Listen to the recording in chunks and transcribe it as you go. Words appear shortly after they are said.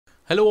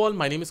Hello all,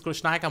 my name is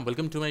Krish Naik and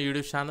welcome to my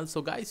YouTube channel.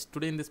 So guys,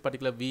 today in this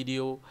particular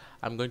video,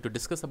 I'm going to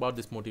discuss about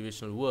this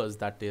motivational verse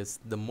that is,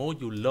 the more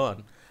you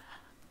learn,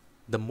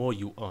 the more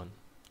you earn.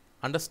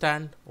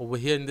 Understand, over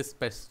here in this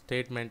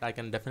statement, I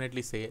can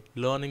definitely say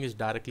learning is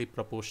directly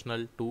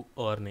proportional to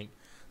earning.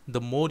 The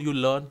more you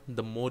learn,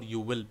 the more you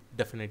will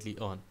definitely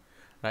earn,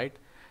 right?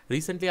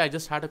 Recently, I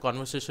just had a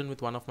conversation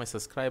with one of my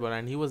subscriber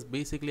and he was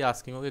basically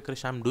asking, okay,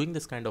 Krish, I'm doing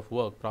this kind of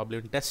work, probably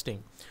in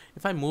testing.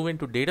 If I move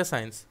into data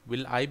science,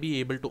 will I be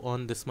able to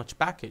earn this much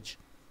package,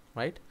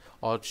 right?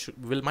 Or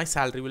will my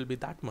salary will be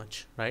that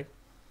much, right?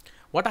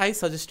 What I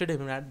suggested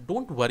him that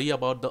don't worry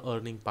about the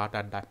earning part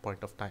at that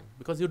point of time,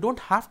 because you don't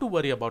have to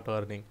worry about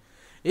earning.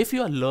 If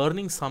you are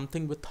learning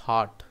something with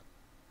heart,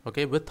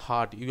 okay, with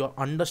heart, you are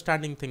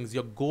understanding things,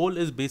 your goal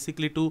is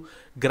basically to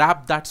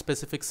grab that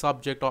specific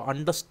subject or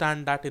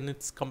understand that in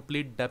its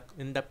complete depth,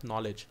 in-depth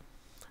knowledge.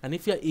 And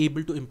if you are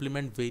able to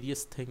implement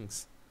various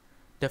things,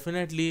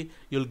 definitely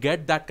you'll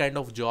get that kind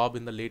of job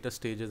in the later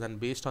stages, and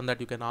based on that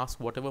you can ask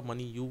whatever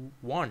money you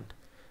want,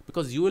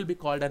 because you will be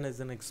called as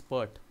an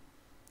expert,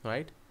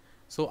 right?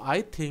 So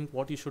I think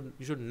what you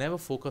should never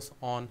focus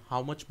on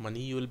how much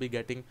money you will be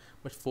getting,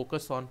 but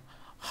focus on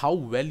how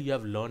well you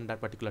have learned that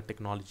particular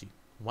technology.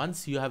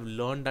 Once you have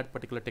learned that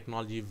particular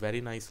technology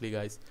very nicely,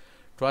 guys,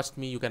 trust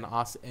me, you can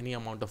ask any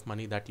amount of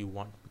money that you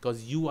want,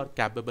 because you are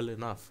capable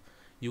enough.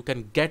 You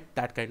can get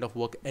that kind of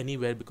work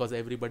anywhere, because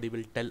everybody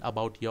will tell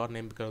about your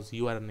name because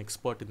you are an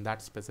expert in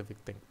that specific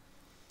thing.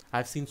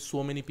 I've seen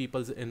so many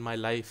people in my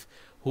life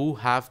who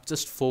have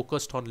just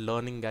focused on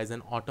learning, guys,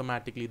 and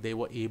automatically they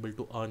were able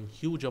to earn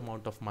huge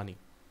amount of money.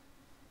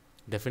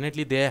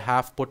 Definitely they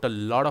have put a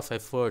lot of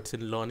efforts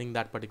in learning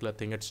that particular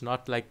thing. It's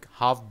not like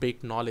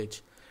half-baked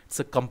knowledge. It's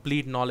a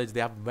complete knowledge.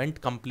 They have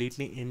went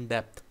completely in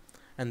depth,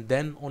 and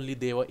then only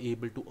they were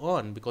able to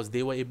earn, because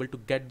they were able to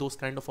get those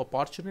kind of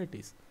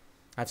opportunities.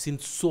 I've seen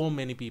so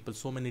many people,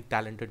 so many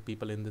talented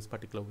people in this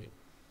particular way.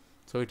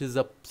 So it is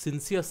a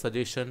sincere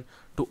suggestion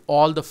to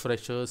all the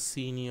freshers,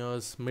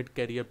 seniors,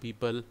 mid-career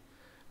people.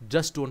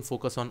 Just don't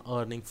focus on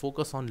earning,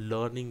 focus on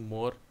learning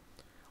more.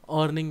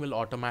 Earning will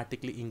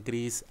automatically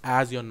increase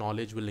as your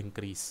knowledge will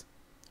increase.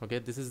 Okay,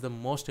 this is the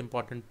most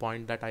important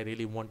point that I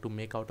really want to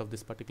make out of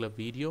this particular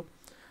video,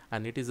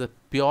 and it is a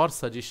pure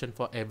suggestion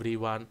for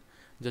everyone.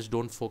 Just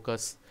don't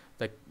focus,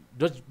 like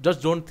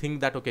just don't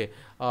think that okay,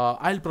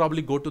 I'll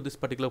probably go to this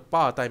particular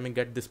path, I may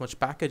get this much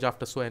package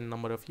after so n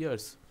number of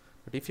years.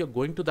 But if you're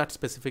going to that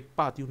specific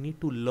path, you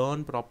need to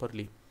learn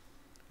properly,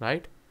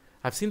 right?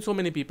 I've seen so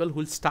many people who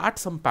will start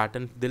some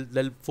pattern,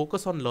 they'll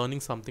focus on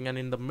learning something, and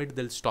in the mid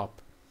they'll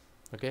stop.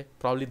 Okay,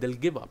 probably they'll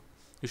give up.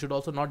 You should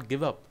also not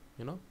give up,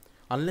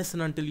 unless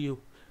and until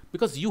you,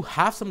 because you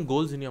have some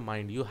goals in your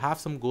mind, you have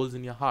some goals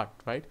in your heart,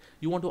 right?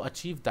 You want to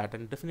achieve that,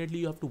 and definitely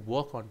you have to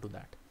work on to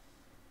that.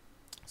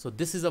 So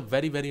this is a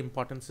very, very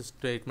important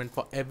statement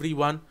for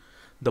everyone.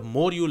 The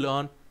more you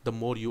learn, the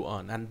more you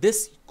earn. And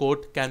this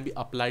quote can be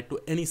applied to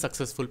any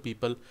successful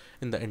people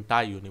in the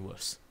entire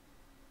universe.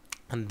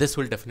 And this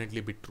will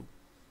definitely be true.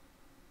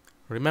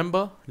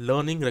 Remember,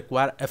 learning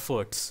requires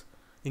efforts.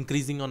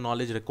 Increasing your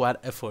knowledge requires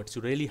efforts.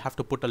 You really have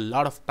to put a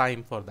lot of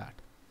time for that.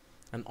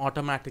 And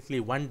automatically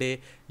one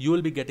day you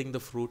will be getting the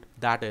fruit,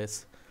 that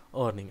is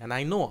earning. And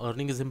I know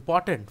earning is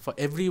important for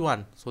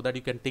everyone, so that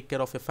you can take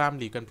care of your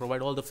family, you can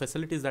provide all the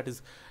facilities that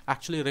is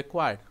actually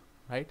required,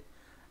 right?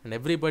 And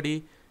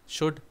everybody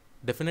should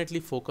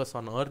definitely focus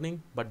on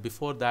earning, but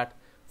before that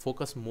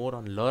focus more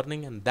on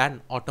learning, and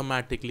then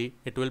automatically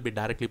it will be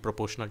directly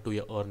proportional to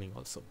your earning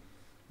also.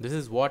 This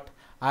is what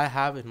I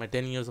have in my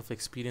 10 years of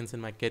experience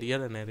in my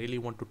career, and I really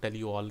want to tell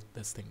you all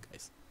this thing,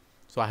 guys.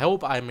 So I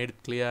hope I made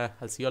it clear.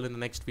 I'll see you all in the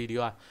next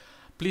video.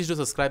 Please do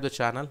subscribe the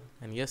channel,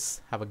 and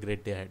yes, have a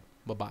great day ahead.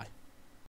 Bye bye.